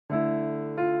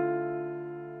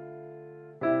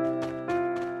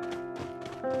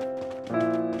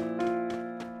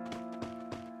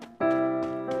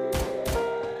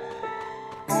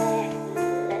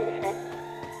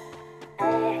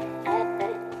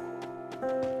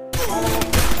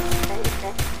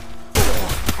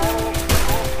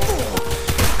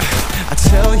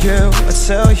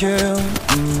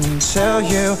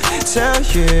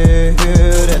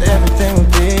that everything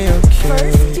will be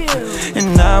okay.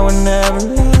 And I will never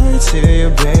lie to you,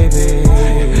 baby.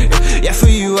 Yeah, for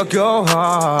you I go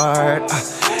hard.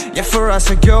 Yeah, for us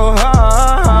I go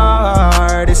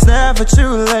hard. It's never too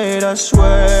late, I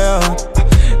swear.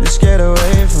 Let's get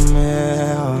away from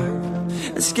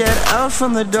here. Let's get out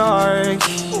from the dark,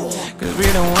 cause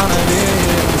we don't wanna be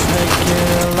here. Let's make it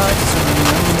a life to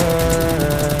remember.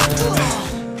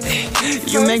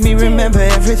 You make me remember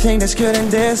everything that's good in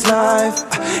this life.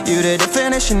 You the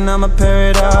definition of my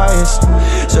paradise.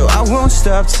 So I won't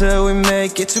stop till we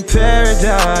make it to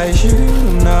paradise. You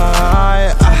and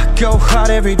I go hard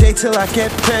every day till I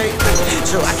get paid,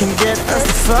 so I can get us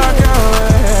the fuck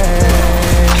away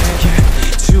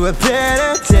to a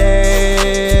better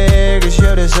day, cause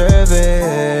you deserve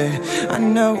it. I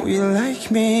know you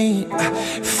like me,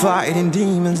 fighting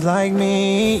demons like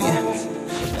me.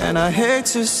 And I hate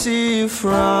to see you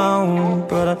frown,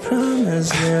 but I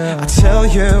promise you I tell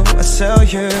you, I tell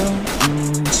you,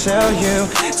 tell you,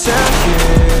 tell you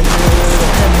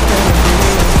everything will be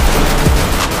okay.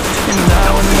 And I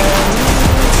will never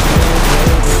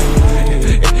leave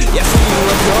you. Yeah, for you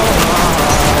I go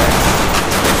hard.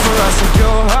 And for us I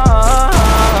go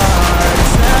hard.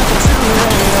 It's never too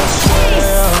late, I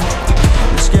swear.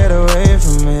 Let's get away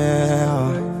from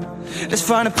here. Let's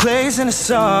find a place in the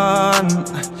sun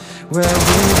where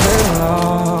we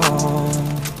belong.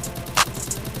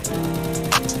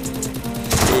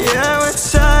 Yeah, we're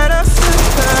tired of the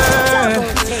hurt,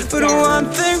 but one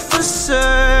thing for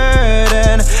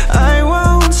certain, I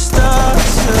won't stop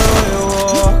till we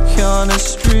walk on the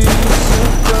streets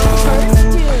of gold.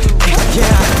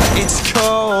 Yeah, it's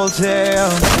cold here,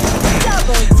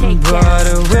 but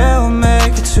we'll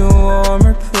make it to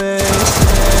warmer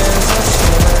places, I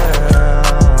swear.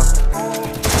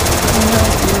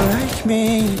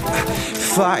 Me,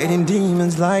 fighting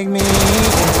demons like me.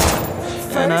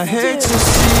 And I hate to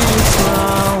see you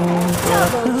frown, but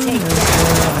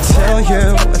I tell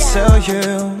you, I tell you,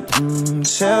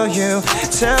 tell you,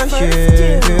 tell you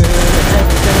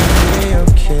everything will be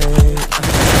okay.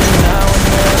 And I will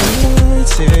never lie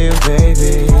to you,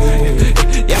 baby.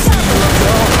 Yeah, for you I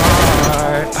go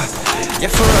hard. Yeah,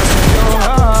 for us I go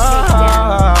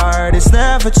hard. It's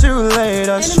never too late,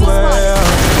 I swear.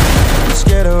 Let's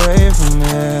get away from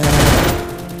here.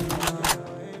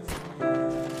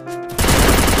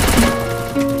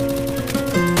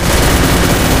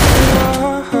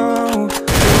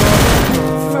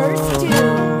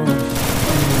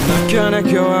 I'm not gonna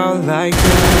go out like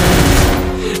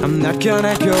that. I'm not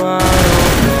gonna go out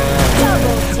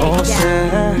all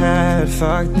sad,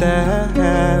 fuck that.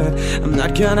 I'm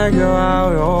not gonna go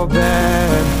out all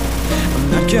bad. I'm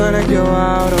not gonna go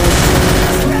out all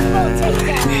sad.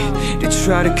 They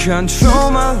try to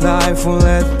control my life, won't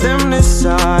let them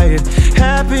decide.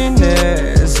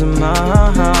 Happiness in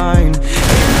mine. In the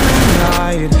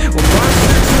night, when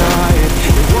monsters hide,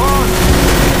 they want me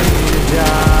to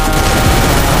die.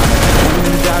 I'm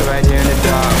gonna die right here in the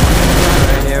dark. I'm gonna die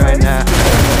right here, right now.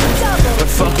 But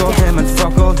fuck all them and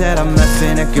fuck all that, I'm not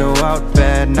finna go out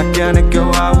bad. Not gonna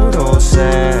go out all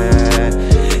sad.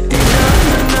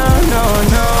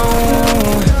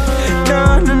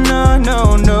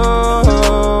 No,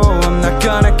 I'm not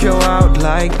gonna go out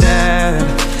like that.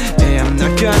 Hey, I'm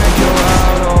not gonna go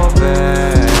out all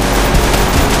bad.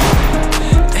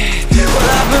 Well,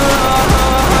 I've been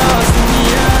lost in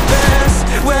the abyss,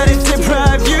 where they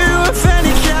deprive you of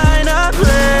any kind of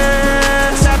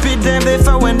bliss. I'd be damned if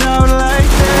I went out like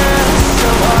this. So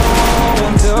I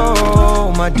won't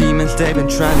do. My demons, they've been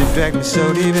trying to drag me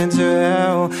so deep into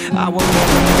hell. I will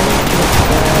never make it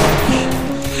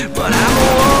back, but I'm a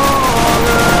walk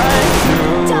right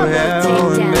through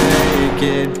hell and make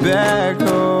it back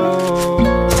home.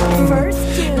 I'm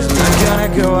not gonna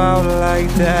go out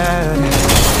like that.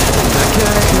 I'm not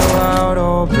gonna go out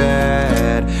all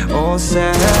bad, all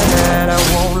sad. I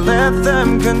won't let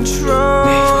them control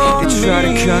me. They try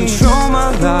to control my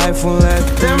life, won't let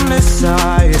them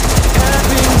decide.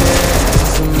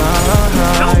 Happiness in mine.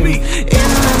 In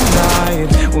the night,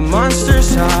 when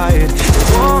monsters hide, they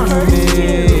want me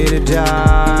to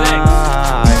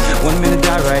die. Want me to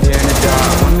die right here in the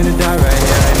dark. Want me to die right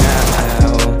here, right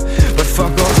now. But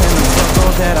fuck all them and fuck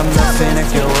all that, I'm not finna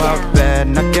go out bad.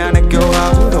 Not gonna go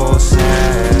out all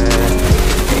sad.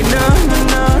 Hey, no, no,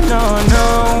 no, no, no.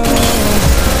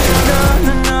 No,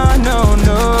 no, no, no,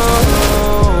 no.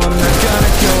 I'm not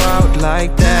gonna go out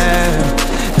like that.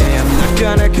 Hey, I'm not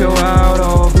gonna go out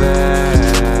all bad.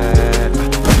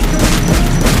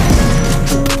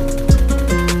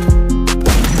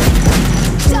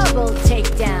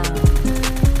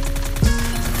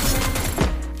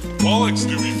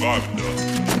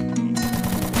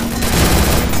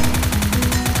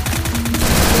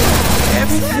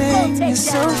 is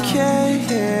okay,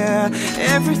 yeah.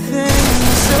 Everything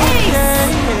is okay,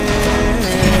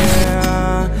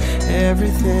 yeah.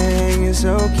 Everything is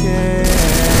okay,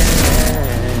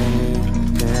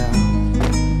 yeah.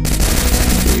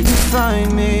 You can find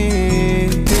me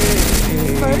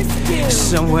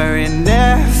somewhere in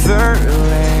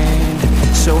Neverland,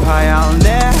 so high I'll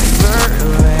never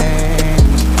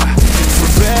land,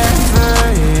 forever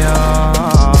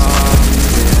young,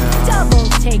 yeah. Double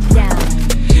takedown.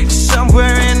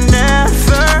 Somewhere in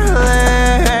Neverland,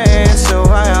 so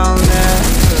high I'll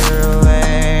never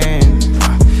land.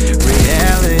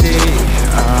 Reality,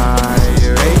 I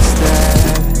erase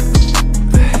that,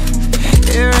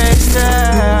 erase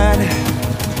that.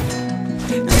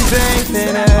 Bathed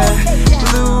in the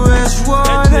bluest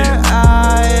water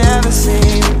I ever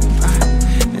seen,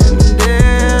 and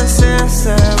this is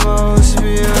the most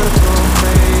beautiful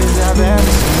place I've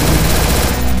ever seen.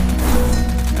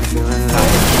 I'm feeling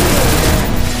like,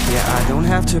 yeah, I don't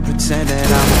have to pretend that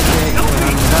I'm okay when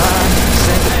I'm not.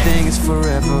 Everything is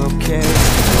forever okay, so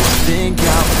I think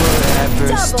I'll forever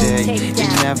stay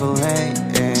in Neverland.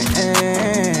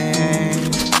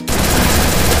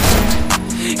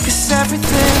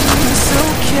 Everything is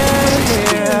okay,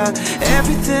 yeah.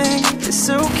 Everything is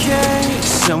okay.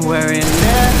 Somewhere in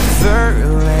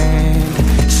Neverland,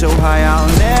 so high I'll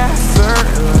never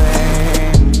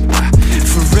land,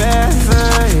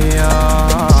 forever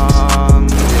young,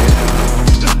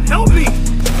 yeah. Help me!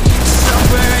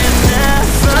 Somewhere in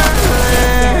Neverland,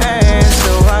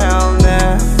 so high I'll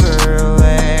never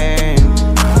land.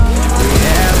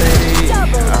 Reality,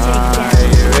 I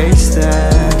erase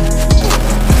that.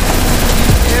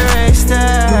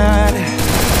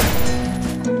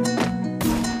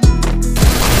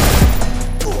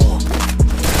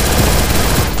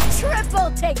 Triple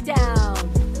takedown.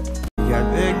 We got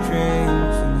big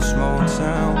dreams in a small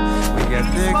town. We got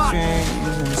big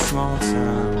dreams in a small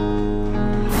town.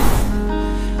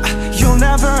 You'll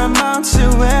never amount to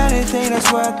anything, that's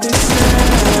what they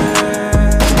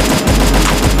say.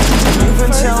 You've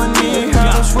been telling me how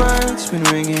those words been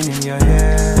ringing in your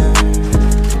head,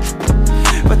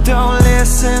 but don't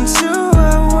listen to a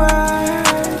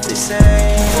word they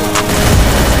say.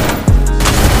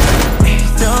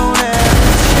 Don't ever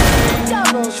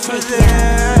change for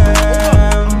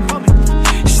them.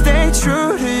 Stay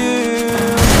true to you.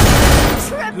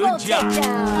 Triple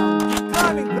takedown.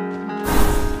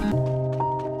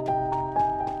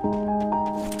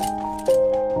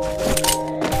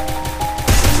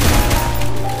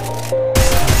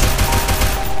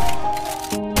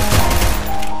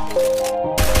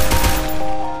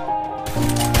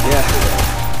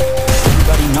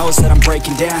 Knows that I'm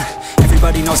breaking down.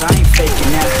 Everybody knows I ain't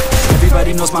faking now.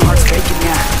 Everybody knows my heart's faking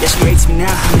now. Yeah, she hates me now,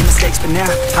 I made mistakes, but now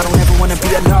I don't ever wanna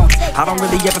be alone. I don't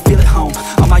really ever feel at home.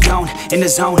 On my own, in the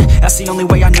zone, that's the only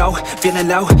way I know. Feeling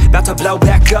low, about to blow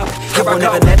back up. I won't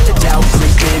ever let the doubt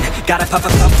creep in. Gotta puff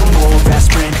for more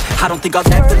aspirin. I don't think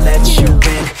I'll ever let you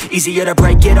in. Easier to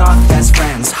break it off best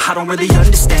friends. I don't really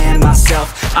understand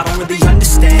myself. I don't really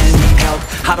understand, need help.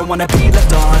 I don't wanna be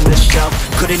left on the shelf.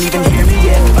 Couldn't even hear me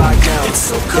if I yelled. It's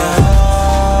so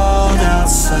cold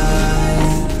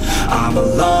outside, I'm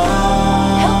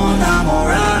alone, I'm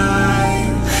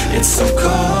alright. It's so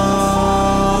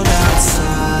cold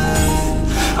outside,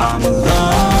 I'm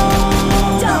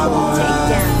alone, I'm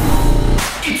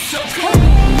alright. It's so cold.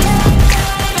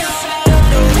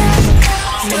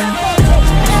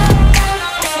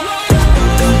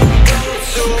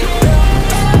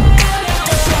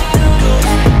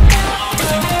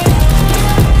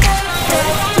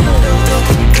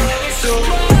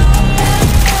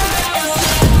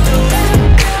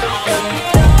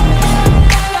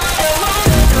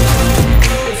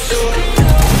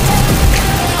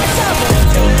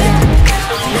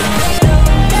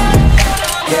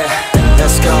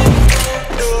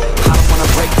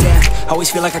 Always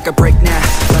feel like I could break now,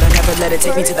 but I never let it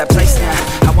take me to that place now.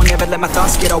 I won't ever let my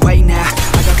thoughts get away now.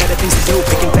 I got better things to do,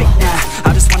 picking fake now.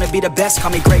 I just wanna be the best, call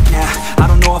me great now. I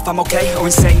don't know if I'm okay or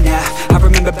insane now. I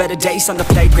remember better days on the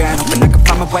playground, hoping I can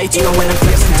find my way to even when I'm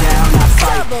feeling down. I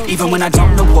fight, even when I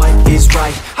don't know what is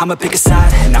right. I'ma pick a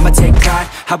side, and I'ma take pride.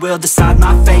 I will decide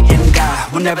my fate and I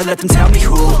will never let them tell me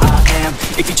who I am.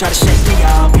 If you try to shake me,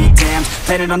 I'll be damned.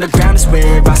 Planet on the ground is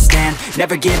where I stand.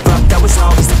 Never give up, that was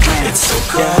always the plan. It's so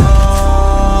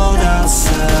cold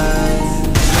outside,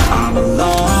 I'm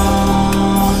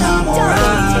alone, I'm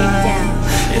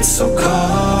alright. It's so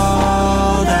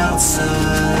cold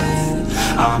outside,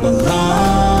 I'm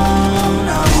alone,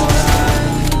 I'm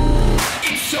alright.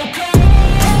 It's so cold.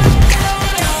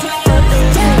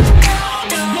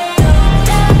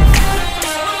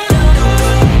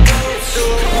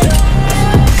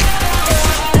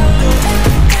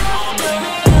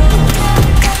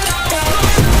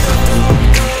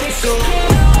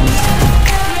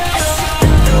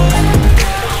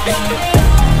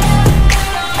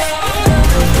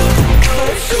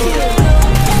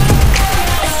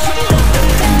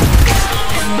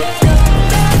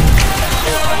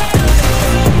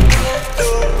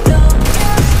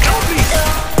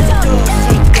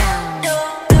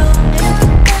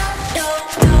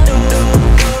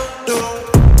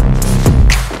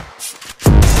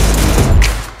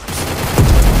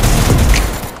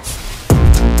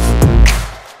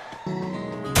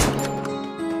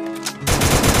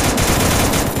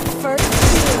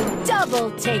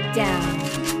 Double takedown.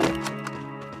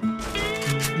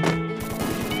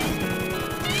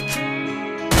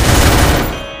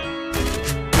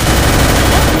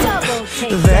 Double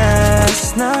takedown.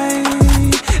 Last night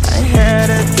I had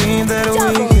a dream that we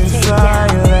could fly.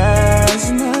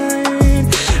 Last night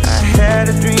I had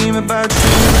a dream about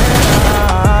you and I,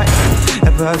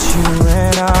 about you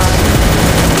and I,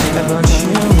 about you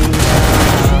and I.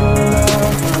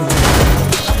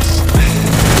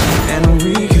 And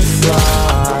we could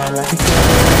fly like a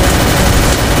couple,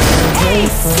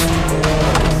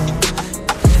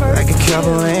 like a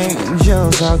couple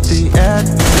angels out the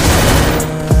atmosphere.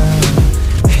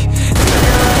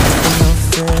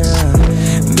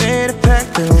 Made a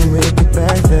pact that we'll make it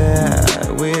back there.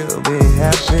 We'll be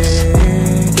happy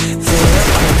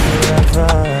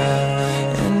forever.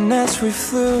 And as we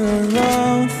flew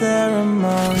around there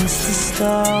amongst the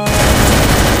stars,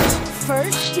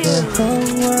 First you. the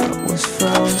whole world was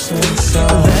frozen. So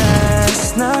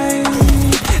last night I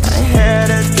had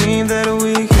a dream that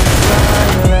we could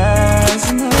fly.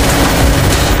 Last night I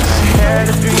had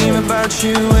a dream about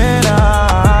you and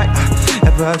I,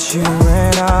 about you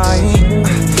and I,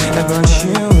 about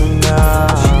you and I.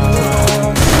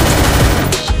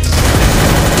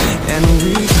 And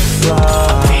we could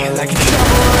fly like a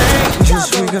couple angels.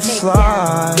 We could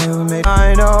fly. We made,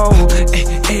 I know.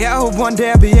 Hey, I hope one day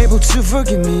I'll be able to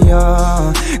forgive me,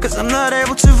 cause I'm not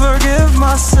able to forgive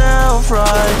myself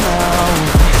right now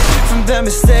from the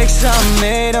mistakes I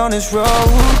made on this road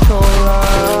called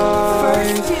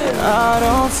life. I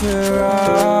don't feel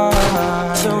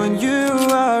right. So when you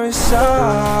are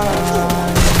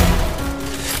inside,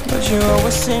 but you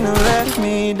always seem to let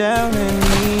me down in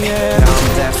the end. Now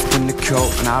I'm left in the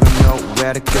cold and I don't know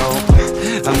where to go.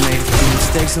 I made a few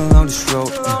mistakes along this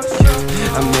road.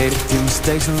 I made a few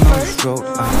mistakes along this road.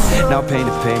 Now pain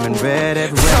the payment red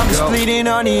everywhere I go. I'm just bleeding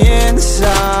on the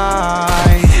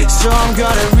inside, so I'm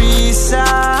gonna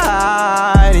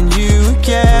reside. And you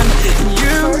can, and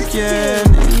you can,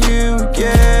 and you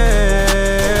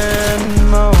can,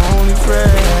 my only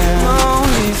friend, my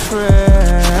only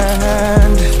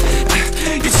friend.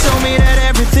 You told me that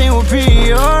everything will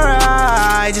be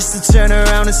alright, just to turn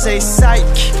around and say psych,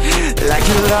 like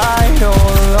you lied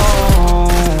all along.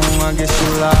 I guess you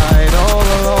lied all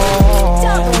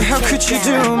along. How could you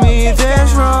do me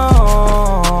this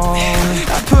wrong?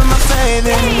 I put my faith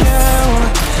in you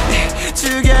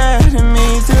to get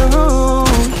me through,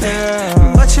 yeah.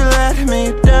 But you let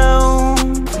me down,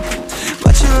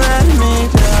 but you let me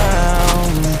down.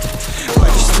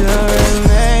 But you still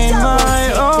remain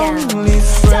my only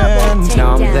friend.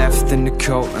 Now I'm left in the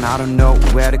cold and I don't know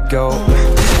where to go.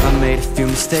 I made a few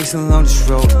mistakes along this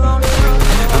road. I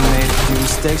made a few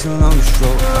mistakes along this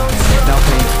road. Now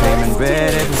pain the payment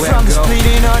red everywhere I go. I'm just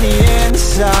bleeding on the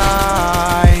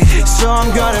inside, so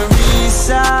I'm gonna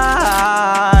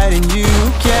reside. And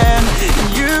you can, and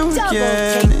you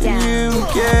can, and you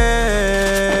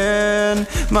can,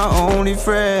 my only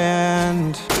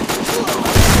friend.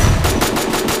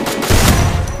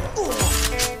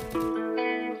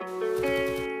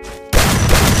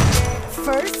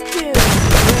 First you.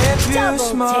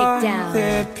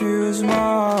 They abuse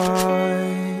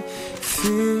my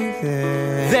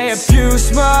feelings. They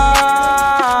abuse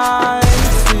my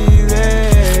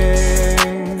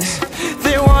feelings.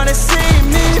 They wanna see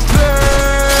me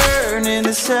burn in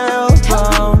this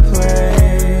hellbound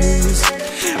place,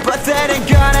 but that ain't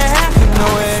gonna happen, no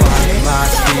way. My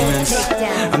demons,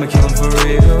 I'ma kill them for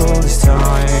real this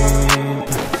time.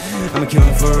 I'ma kill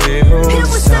them for real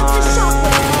this time.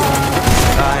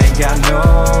 I ain't got no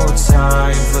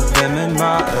time for them in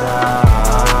my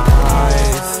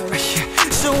life.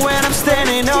 So when I'm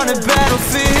standing on the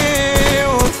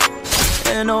battlefield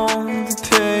and all the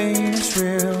pain is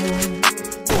real,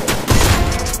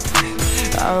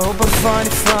 I hope I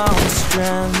finally found the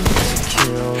strength to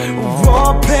kill them all.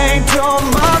 Raw paint on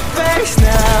my face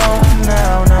now,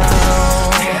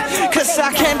 cause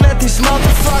I can't let these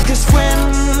motherfuckers win.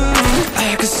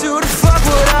 Cause who the fuck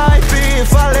would I be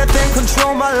if I let them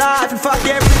control my life and fuck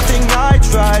everything I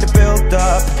try to build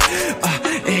up?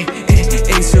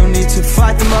 Ain't so need to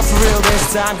fight them up for real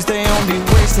this time, cause they only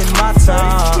wasting my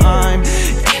time.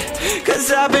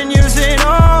 Cause I've been using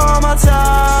all my time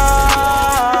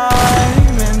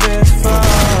in this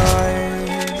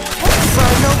fight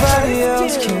nobody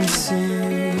else can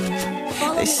see.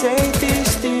 They say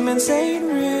these demons ain't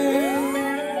real,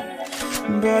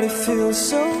 but it feels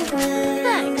so real.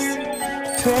 Thanks.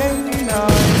 Pain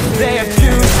on they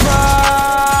abuse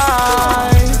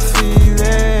my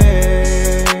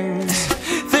feelings.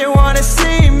 They wanna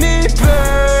see me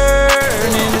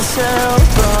burn in this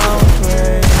hellbound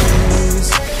place,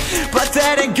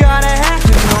 that ain't gonna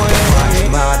happen, no way. Fight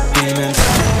my demons,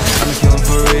 I'm killing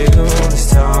for real this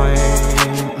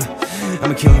time.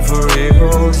 I'm killing for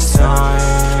real this time.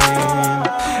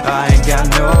 I ain't got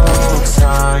no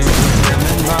time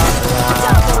living my life.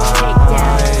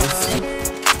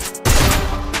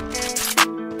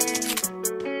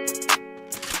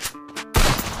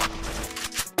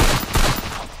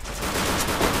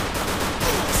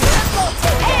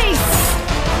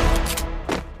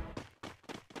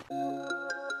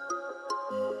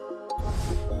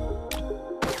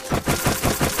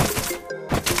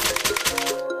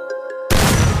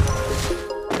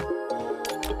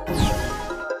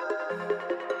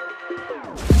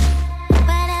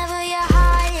 Whenever your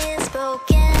heart is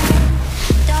broken,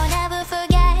 don't ever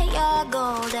forget you're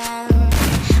golden.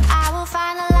 I will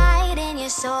find a light in your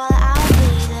soul, I'll be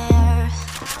there.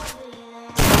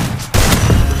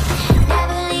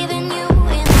 Never leaving you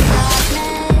in the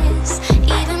darkness,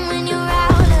 even when you're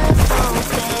out of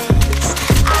focus.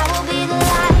 I will be the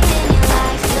light in your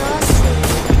life, you'll see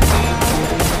it.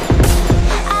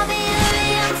 I'll be your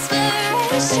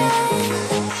inspiration,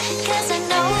 'cause I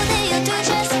know that you'll do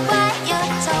just what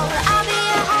you're told. I'll be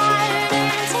your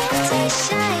hard-earned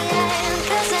temptation,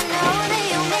 'cause I know that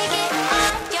you'll make it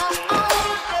on your own.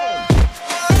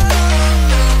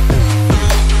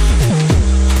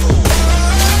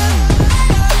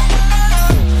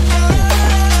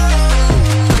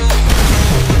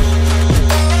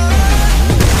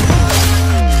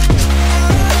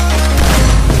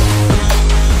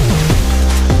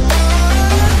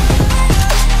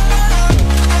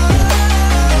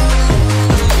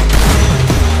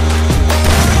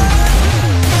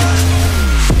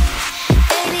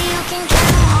 Baby, you can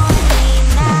count on me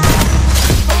now.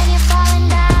 When you're falling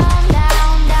down,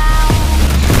 down, down,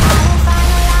 I will find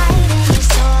a light in your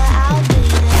soul, I'll be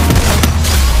there.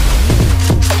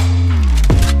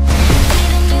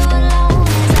 Leaving you alone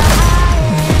is the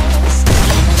hardest,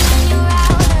 even when you're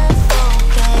out of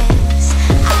focus.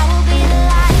 I will be the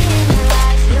light in your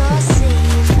life, you'll see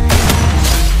it.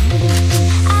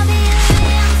 I'll be your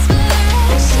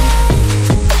inspiration,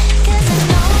 'cause I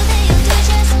know that you'll do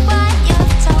just what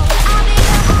you're told. I'll be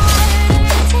your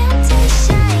hard-earned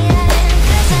temptation,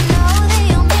 'cause I know that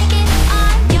you'll make it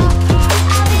on your own.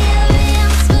 I'll be your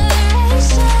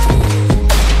inspiration,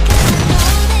 'cause I know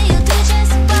that you'll do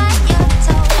just what you're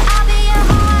told. I'll be your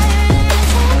hard-earned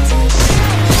temptation,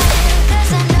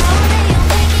 'cause I know that you'll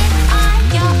make it on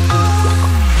your own.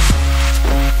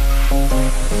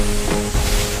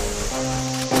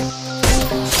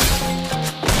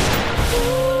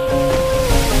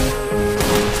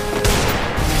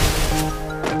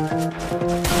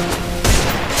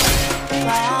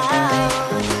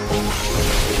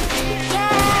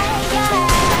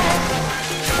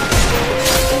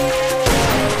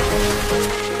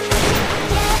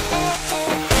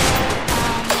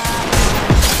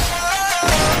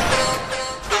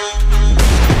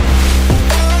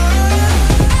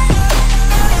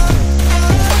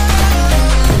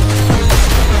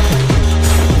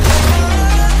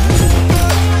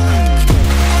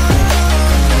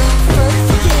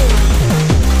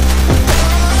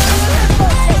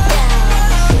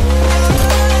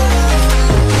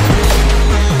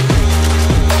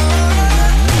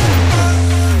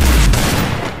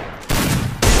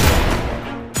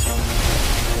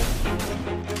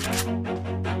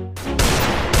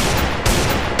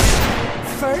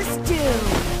 First doom.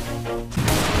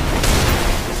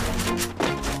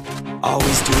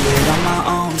 Always do it on my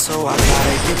own, so I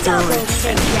gotta get through it.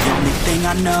 And the only thing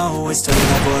I know is to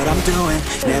love what I'm doing.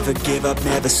 Never give up,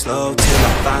 never slow, till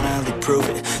I finally prove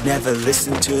it. Never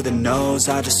listen to the no's,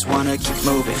 I just wanna keep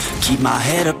moving. Keep my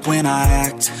head up when I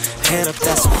act, head up,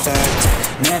 that's a fact.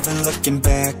 Never looking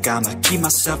back, I'ma keep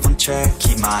myself on track.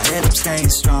 Keep my head up, staying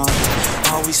strong,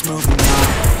 always moving on.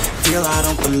 Feel I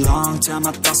don't belong, tell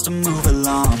my thoughts to move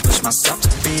along. Push myself to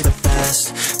be the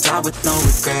best, die with no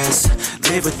regrets.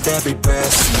 Live with every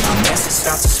breath, see my message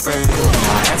start to spread.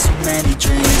 I had so many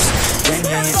dreams, then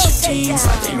you hit your teens.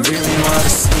 Life ain't really what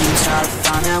it seems, try to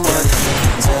find out what it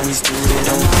means. Always do it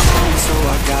on my own, so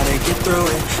I gotta get through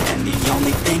it. And the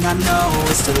only thing I know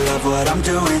is to love what I'm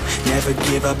doing. Never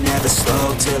give up, never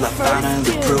slow, till I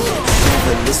finally prove it.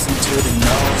 Never listen to the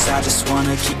no's, I just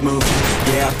wanna keep moving.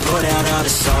 Yeah, I put out all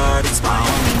this art, it's my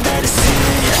only medicine.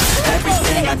 Yeah,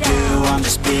 everything I do, I'm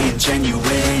just being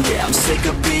genuine. Yeah, I'm sick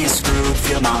of being screwed,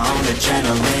 feel my own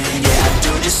adrenaline. Yeah, I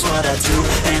do just what I do,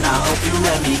 and I hope you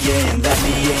let me in,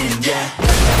 yeah.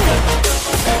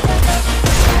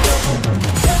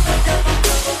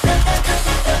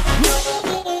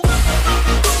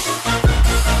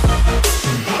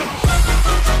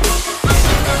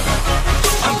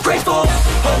 I'm grateful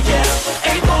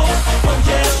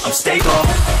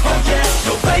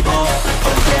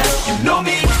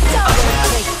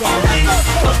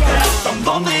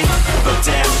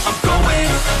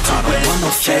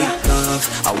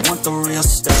the real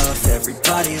stuff.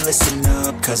 Everybody listen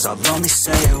up, cause I'll only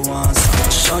say it once. I'm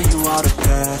gonna show you all the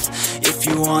path, if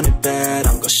you want it bad.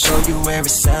 I'm gonna show you where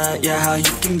it's at, yeah, how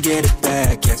you can get it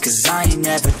back. Yeah, cause I ain't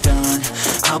never done,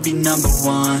 I'll be number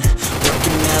one.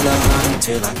 Working hella hard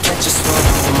until I get just what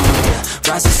I want.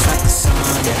 Yeah, rises like the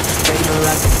sun, yeah, fatal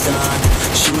like the gun.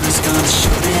 Shooters gonna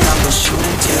shoot it, I'm gonna shoot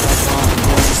until I fall.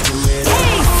 Always do it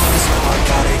all, so I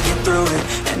gotta get through it.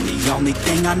 And the only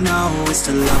thing I know is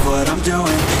to love what I'm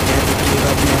doing. Never give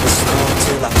up, never slow,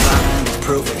 till I finally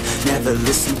prove it. Never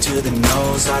listen to the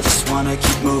no's, I just wanna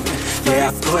keep moving. Yeah,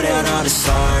 I put out all this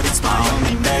art, it's my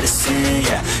only medicine.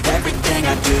 Yeah, everything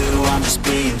I do, I'm just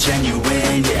being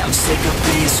genuine. Yeah, I'm sick of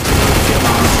being screwed, feel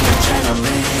my own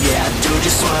adrenaline. Yeah, I do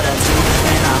just what I do,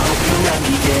 and I hope you let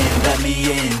me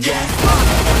in, yeah.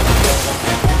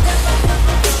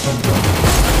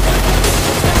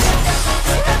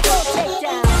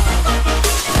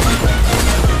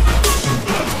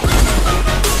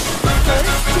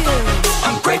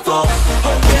 Grateful,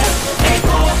 oh yeah,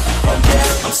 able, oh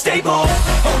yeah, I'm stable,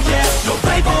 oh yeah, no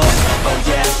label, oh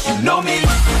yeah, you know me,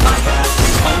 I have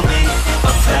only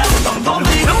a path, I'm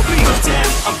lonely, but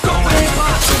damn, I'm going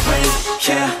to win,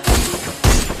 yeah.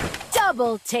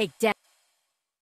 Double takedown.